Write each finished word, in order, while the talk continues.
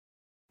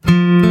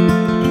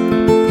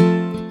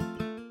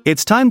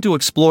It's time to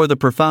explore the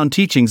profound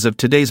teachings of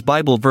today's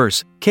Bible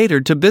verse,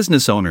 catered to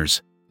business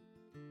owners.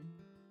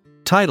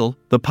 Title: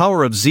 The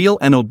Power of Zeal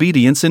and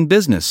Obedience in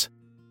Business.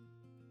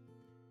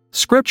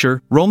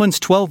 Scripture, Romans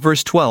 12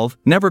 verse 12,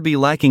 never be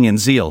lacking in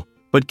zeal,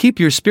 but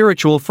keep your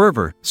spiritual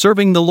fervor,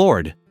 serving the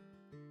Lord.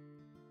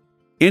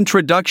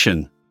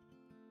 Introduction.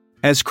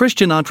 As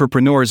Christian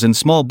entrepreneurs and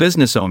small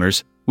business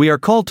owners, we are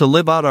called to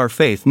live out our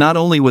faith not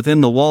only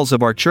within the walls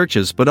of our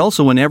churches but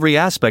also in every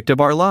aspect of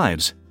our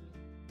lives.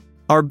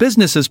 Our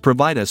businesses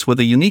provide us with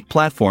a unique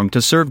platform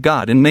to serve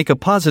God and make a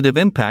positive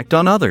impact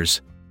on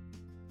others.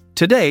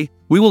 Today,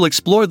 we will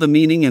explore the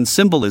meaning and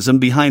symbolism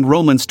behind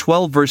Romans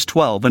 12 verse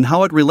 12 and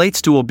how it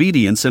relates to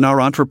obedience in our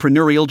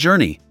entrepreneurial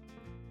journey.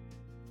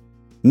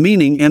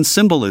 Meaning and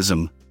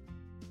symbolism.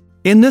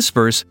 In this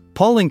verse,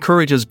 Paul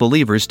encourages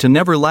believers to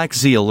never lack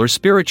zeal or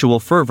spiritual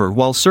fervor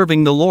while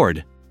serving the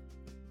Lord.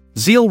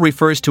 Zeal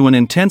refers to an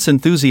intense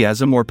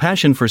enthusiasm or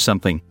passion for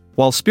something,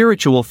 while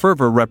spiritual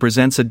fervor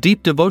represents a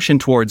deep devotion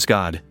towards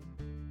God.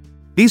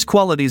 These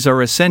qualities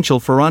are essential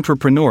for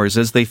entrepreneurs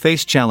as they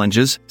face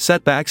challenges,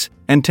 setbacks,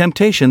 and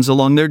temptations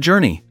along their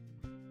journey.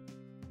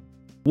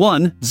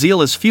 1.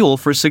 Zeal is fuel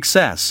for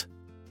success.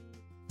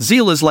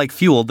 Zeal is like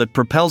fuel that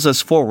propels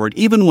us forward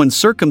even when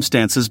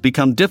circumstances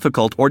become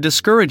difficult or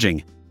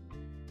discouraging.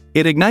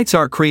 It ignites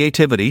our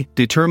creativity,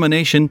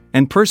 determination,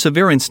 and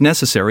perseverance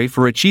necessary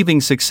for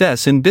achieving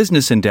success in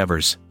business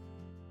endeavors.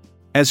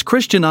 As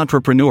Christian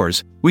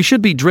entrepreneurs, we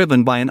should be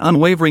driven by an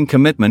unwavering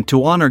commitment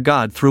to honor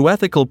God through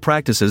ethical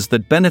practices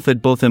that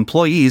benefit both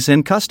employees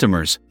and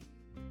customers.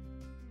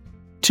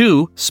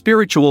 2.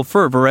 Spiritual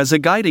fervor as a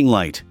guiding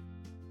light.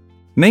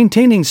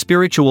 Maintaining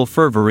spiritual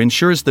fervor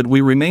ensures that we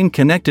remain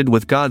connected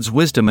with God's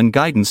wisdom and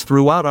guidance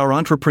throughout our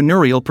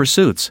entrepreneurial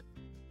pursuits.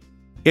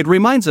 It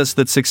reminds us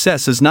that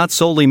success is not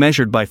solely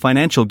measured by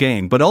financial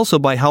gain but also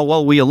by how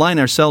well we align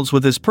ourselves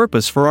with His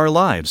purpose for our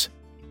lives.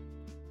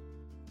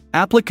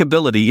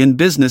 Applicability in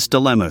business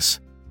dilemmas.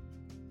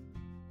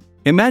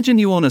 Imagine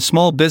you own a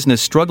small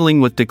business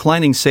struggling with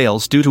declining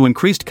sales due to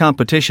increased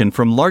competition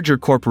from larger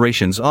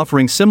corporations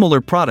offering similar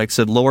products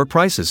at lower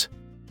prices.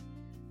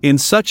 In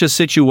such a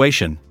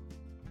situation.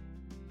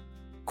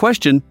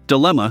 Question,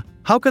 dilemma: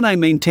 how can I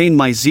maintain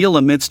my zeal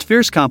amidst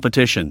fierce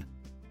competition?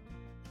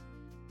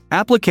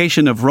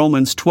 Application of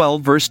Romans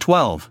 12 verse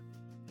 12.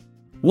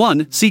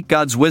 1. Seek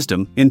God's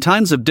wisdom. In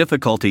times of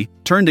difficulty,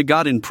 turn to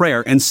God in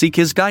prayer and seek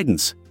His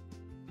guidance.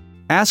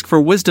 Ask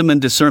for wisdom and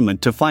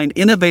discernment to find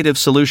innovative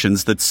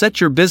solutions that set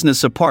your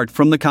business apart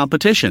from the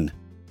competition.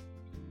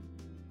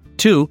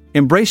 2.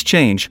 Embrace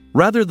change.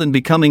 Rather than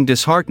becoming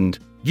disheartened,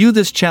 view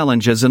this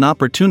challenge as an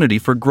opportunity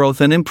for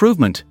growth and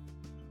improvement.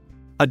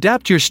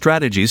 Adapt your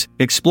strategies,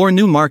 explore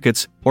new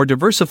markets, or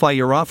diversify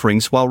your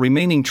offerings while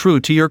remaining true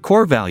to your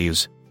core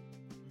values.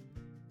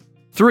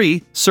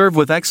 3. Serve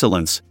with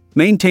excellence.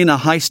 Maintain a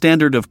high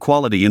standard of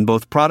quality in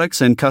both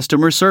products and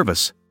customer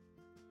service.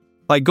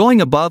 By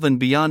going above and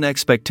beyond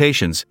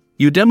expectations,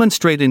 you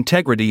demonstrate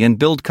integrity and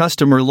build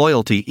customer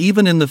loyalty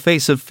even in the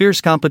face of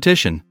fierce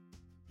competition.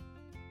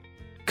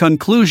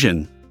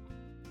 Conclusion.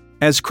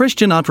 As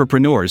Christian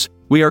entrepreneurs,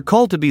 we are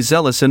called to be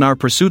zealous in our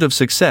pursuit of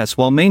success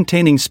while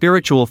maintaining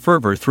spiritual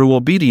fervor through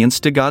obedience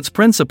to God's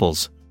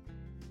principles.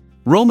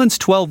 Romans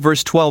 12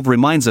 verse 12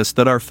 reminds us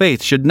that our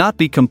faith should not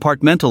be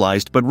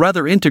compartmentalized but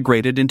rather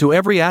integrated into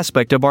every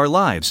aspect of our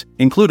lives,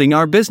 including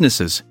our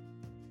businesses.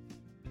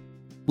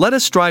 Let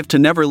us strive to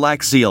never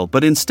lack zeal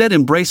but instead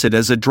embrace it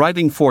as a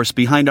driving force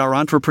behind our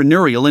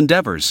entrepreneurial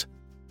endeavors.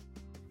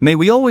 May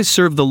we always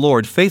serve the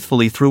Lord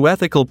faithfully through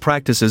ethical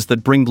practices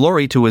that bring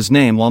glory to His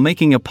name while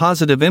making a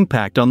positive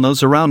impact on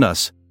those around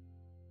us.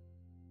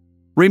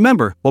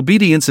 Remember,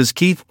 obedience is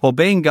key.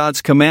 Obeying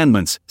God's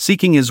commandments,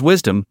 seeking His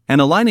wisdom,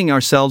 and aligning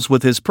ourselves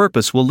with His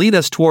purpose will lead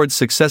us towards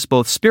success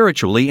both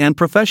spiritually and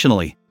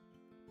professionally.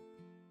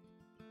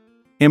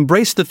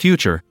 Embrace the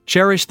future,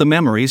 cherish the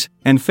memories,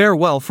 and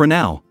farewell for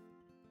now.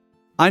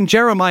 I'm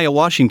Jeremiah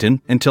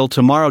Washington. Until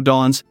tomorrow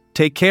dawns,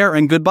 take care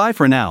and goodbye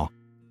for now.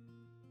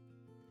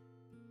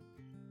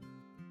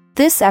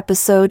 This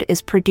episode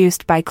is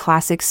produced by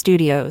Classic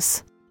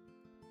Studios.